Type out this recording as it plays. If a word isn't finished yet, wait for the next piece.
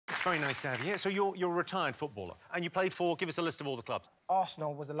Very nice to have you here. So you're a retired footballer, and you played for... Give us a list of all the clubs.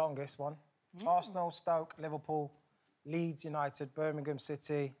 Arsenal was the longest one. Arsenal, Stoke, Liverpool, Leeds United, Birmingham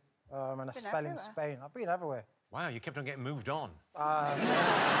City, and a spell in Spain. I've been everywhere. Wow, you kept on getting moved on. Now,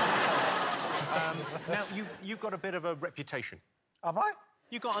 you've got a bit of a reputation. Have I?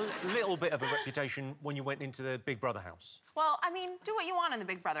 You got a little bit of a reputation when you went into the Big Brother house. Well, I mean, do what you want in the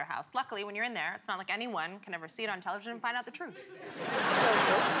Big Brother house. Luckily, when you're in there, it's not like anyone can ever see it on television and find out the truth. It's very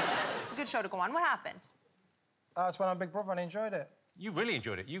true. It's a good show to go on. What happened? It's when I'm Big Brother and I enjoyed it. You really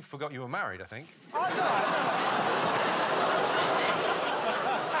enjoyed it. You forgot you were married, I think. I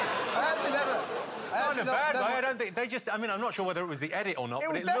actually never... Not in a bad way. I don't think they just. I mean, I'm not sure whether it was the edit or not. It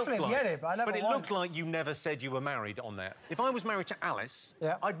but was it definitely looked the like, edit, but I never. But it looked like you never said you were married on there. If I was married to Alice,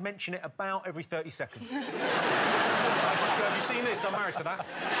 I'd mention it about every 30 seconds. I'd just go, have you seen this? I'm married to that.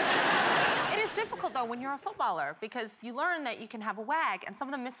 It is difficult, though, when you're a footballer, because you learn that you can have a wag, and some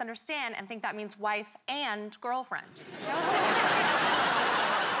of them misunderstand and think that means wife and girlfriend.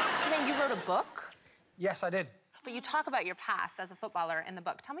 Jermaine, you wrote a book? Yes, I did. But you talk about your past as a footballer in the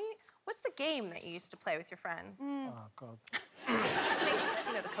book. Tell me, what's the game that you used to play with your friends? Oh, God. Just to make,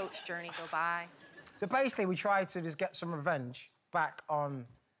 you know, the coach journey go by. So basically, we tried to just get some revenge back on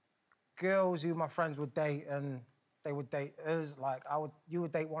girls who my friends would date, and they would date us. Like, you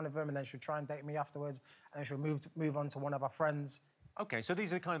would date one of them, and then she'd try and date me afterwards, and then she'd move on to one of our friends. OK, so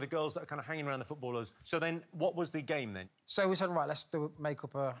these are kind of the girls that are kind of hanging around the footballers. So then, what was the game, then? So we said, right, let's make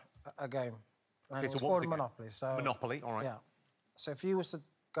up a game. And it was called Monopoly. So Monopoly, all right. Yeah. So if you was to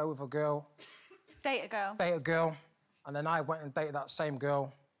go with a girl... Date a girl. Date a girl, and then I went and dated that same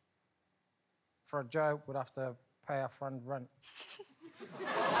girl, for a joke, would have to pay our friend rent. Hang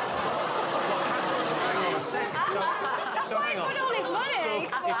on a second. So hang on. all his money? So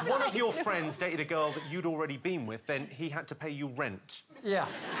if one of your friends dated a girl that you'd already been with, then he had to pay you rent? Yeah.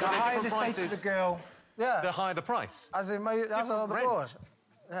 The higher the status of the girl... Yeah. The higher the price? As in, that's on the board.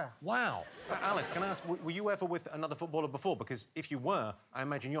 Yeah. Wow. Alice, can I ask, were you ever with another footballer before? Because if you were, I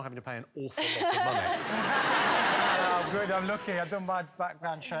imagine you're having to pay an awful lot of money. I'm good, I'm lucky. I've done my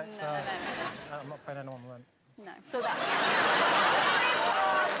background check, so... I'm not paying anyone rent. No. So that...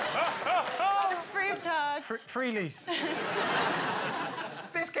 Oh, free of charge. Free lease.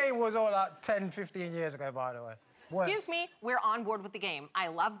 This game was all like 10, 15 years ago, by the way. Excuse me, we're on board with the game. I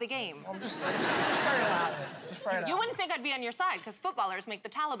love the game. I'm just throwing it out there. You wouldn't think I'd be on your side, because footballers make the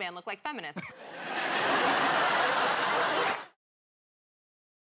Taliban look like feminists.